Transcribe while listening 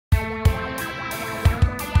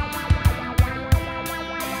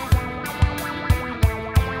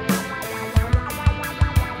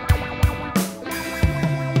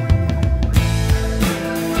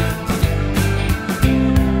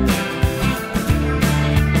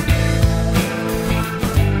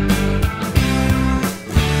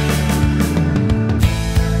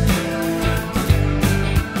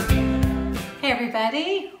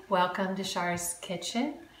welcome to Char's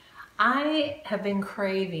Kitchen. I have been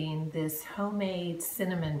craving this homemade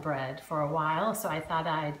cinnamon bread for a while, so I thought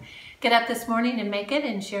I'd get up this morning and make it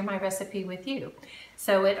and share my recipe with you.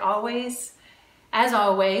 So as always,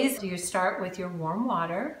 you start with your warm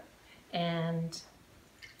water and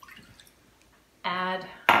add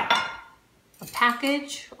a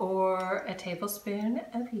package or a tablespoon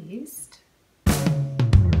of yeast.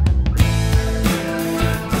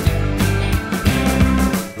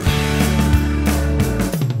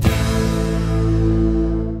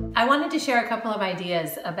 I wanted to share a couple of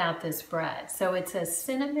ideas about this bread. So it's a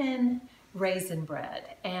cinnamon raisin bread,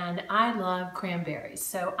 and I love cranberries.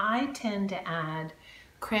 So I tend to add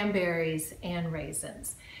cranberries and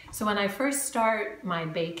raisins. So when I first start my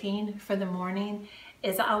baking for the morning,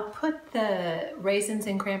 I'll put the raisins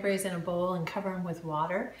and cranberries in a bowl and cover them with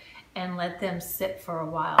water and let them sit for a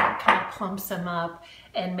while. It kind of plumps them up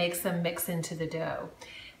and makes them mix into the dough.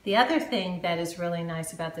 The other thing that is really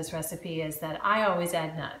nice about this recipe is that I always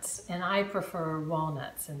add nuts, and I prefer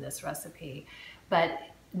walnuts in this recipe, but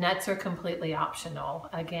nuts are completely optional.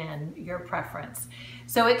 Again, your preference.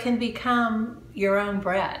 So it can become your own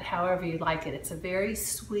bread, however you like it. It's a very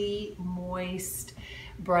sweet, moist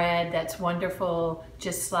bread that's wonderful,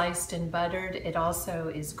 just sliced and buttered. It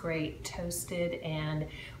also is great toasted, and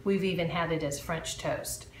we've even had it as French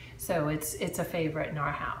toast. So it's a favorite in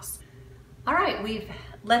our house. All right, we've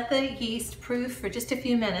let the yeast proof for just a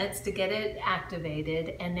few minutes to get it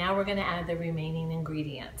activated, and now we're gonna add the remaining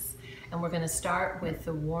ingredients. And we're gonna start with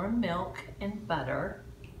the warm milk and butter.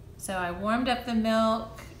 So I warmed up the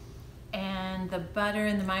milk and the butter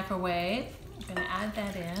in the microwave. I'm gonna add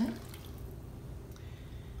that in.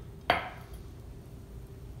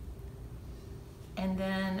 And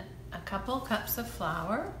then a couple cups of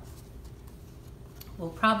flour. We'll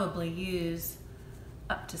probably use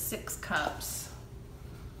up to 6 cups.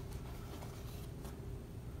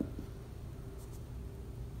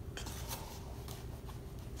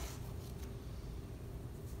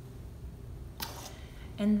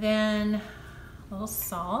 And then a little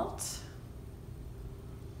salt.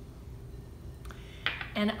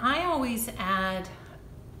 And I always add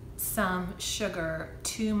some sugar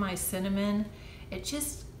to my cinnamon. It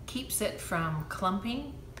just keeps it from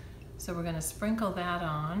clumping. So we're gonna sprinkle that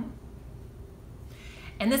on.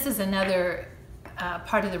 And this is another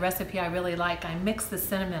part of the recipe I really like. I mix the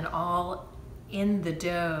cinnamon all in the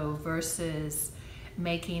dough versus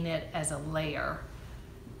making it as a layer.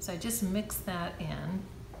 So I just mix that in.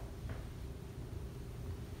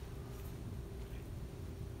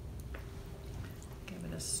 Give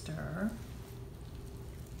it a stir.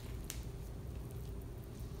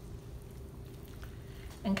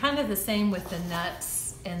 And kind of the same with the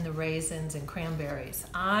nuts and the raisins and cranberries.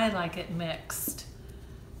 I like it mixed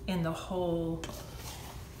in the whole,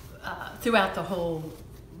 throughout the whole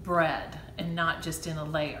bread and not just in a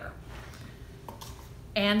layer.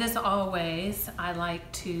 And as always, I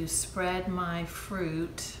like to spread my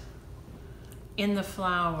fruit in the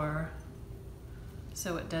flour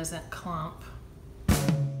so it doesn't clump.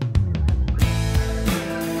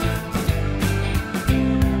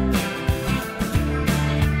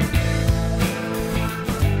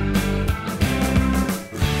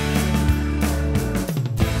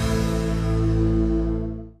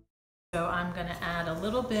 So I'm going to add a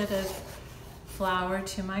little bit of flour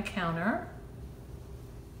to my counter.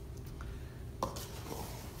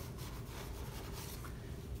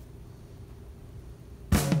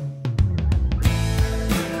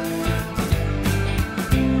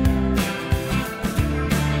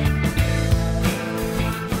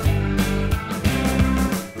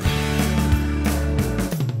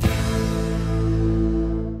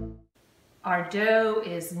 Our dough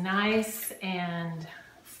is nice and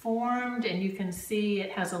formed, and you can see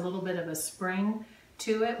it has a little bit of a spring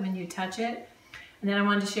to it when you touch it. And then I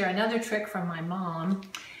wanted to share another trick from my mom.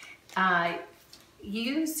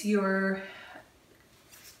 Use your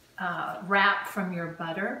wrap from your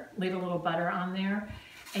butter, leave a little butter on there,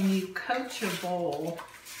 and you coat your bowl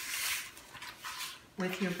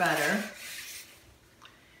with your butter,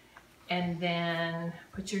 and then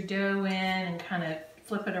put your dough in and kind of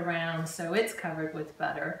flip it around so it's covered with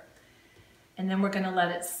butter. And then we're gonna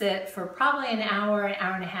let it sit for probably an hour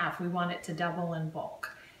and a half. We want it to double in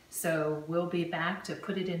bulk. So we'll be back to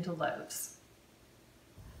put it into loaves.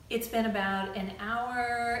 It's been about an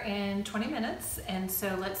hour and 20 minutes, and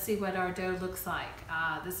so let's see what our dough looks like.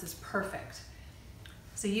 This is perfect.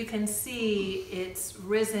 So you can see it's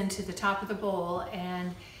risen to the top of the bowl,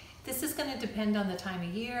 and this is going to depend on the time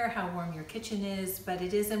of year, how warm your kitchen is, but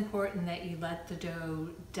it is important that you let the dough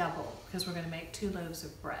double because we're going to make 2 loaves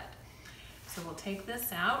of bread. So we'll take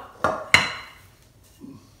this out.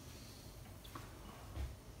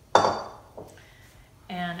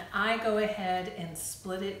 And I go ahead and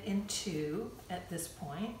split it in two at this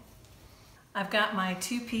point. I've got my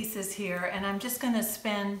two pieces here, and I'm just going to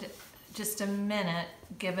spend just a minute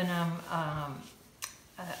giving them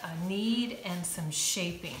a knead and some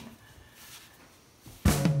shaping.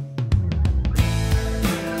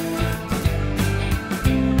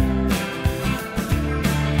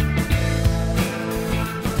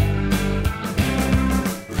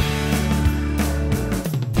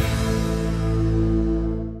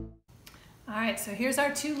 So here's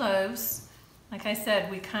our two loaves. Like I said,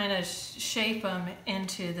 we kind of shape them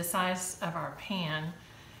into the size of our pan.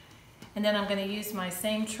 And then I'm going to use my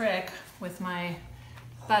same trick with my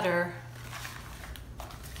butter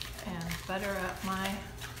and butter up my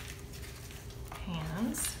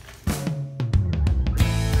pans.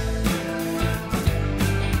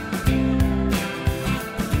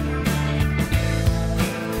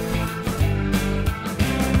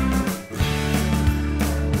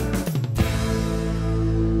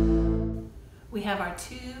 We have our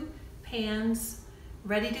two pans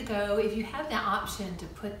ready to go. If you have the option to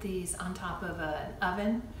put these on top of an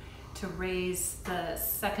oven to raise the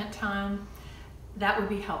second time, that would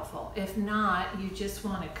be helpful. If not, you just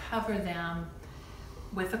want to cover them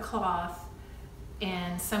with a cloth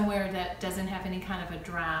and somewhere that doesn't have any kind of a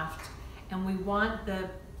draft. And we want the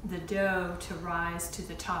dough to rise to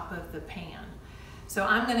the top of the pan. So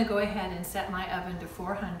I'm going to go ahead and set my oven to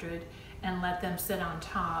 400 and let them sit on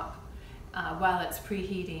top while it's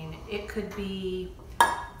preheating. It could be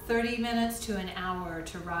 30 minutes to an hour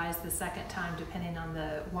to rise the second time, depending on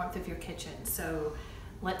the warmth of your kitchen. So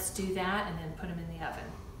let's do that and then put them in the oven.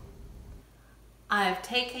 I've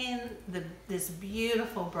taken this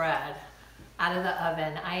beautiful bread out of the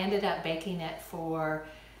oven. I ended up baking it for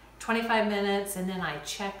 25 minutes and then I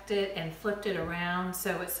checked it and flipped it around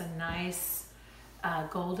so it's a nice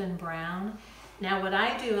golden brown. Now what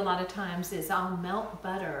I do a lot of times is I'll melt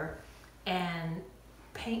butter and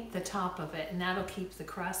paint the top of it, and that'll keep the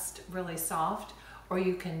crust really soft, or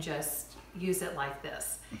you can just use it like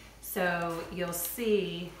this. So you'll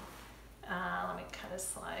see, let me cut a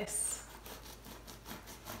slice.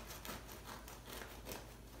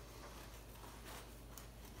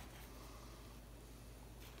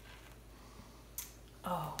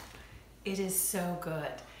 Oh, it is so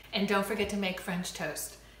good. And don't forget to make French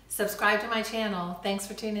toast. Subscribe to my channel. Thanks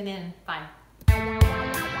for tuning in. Bye.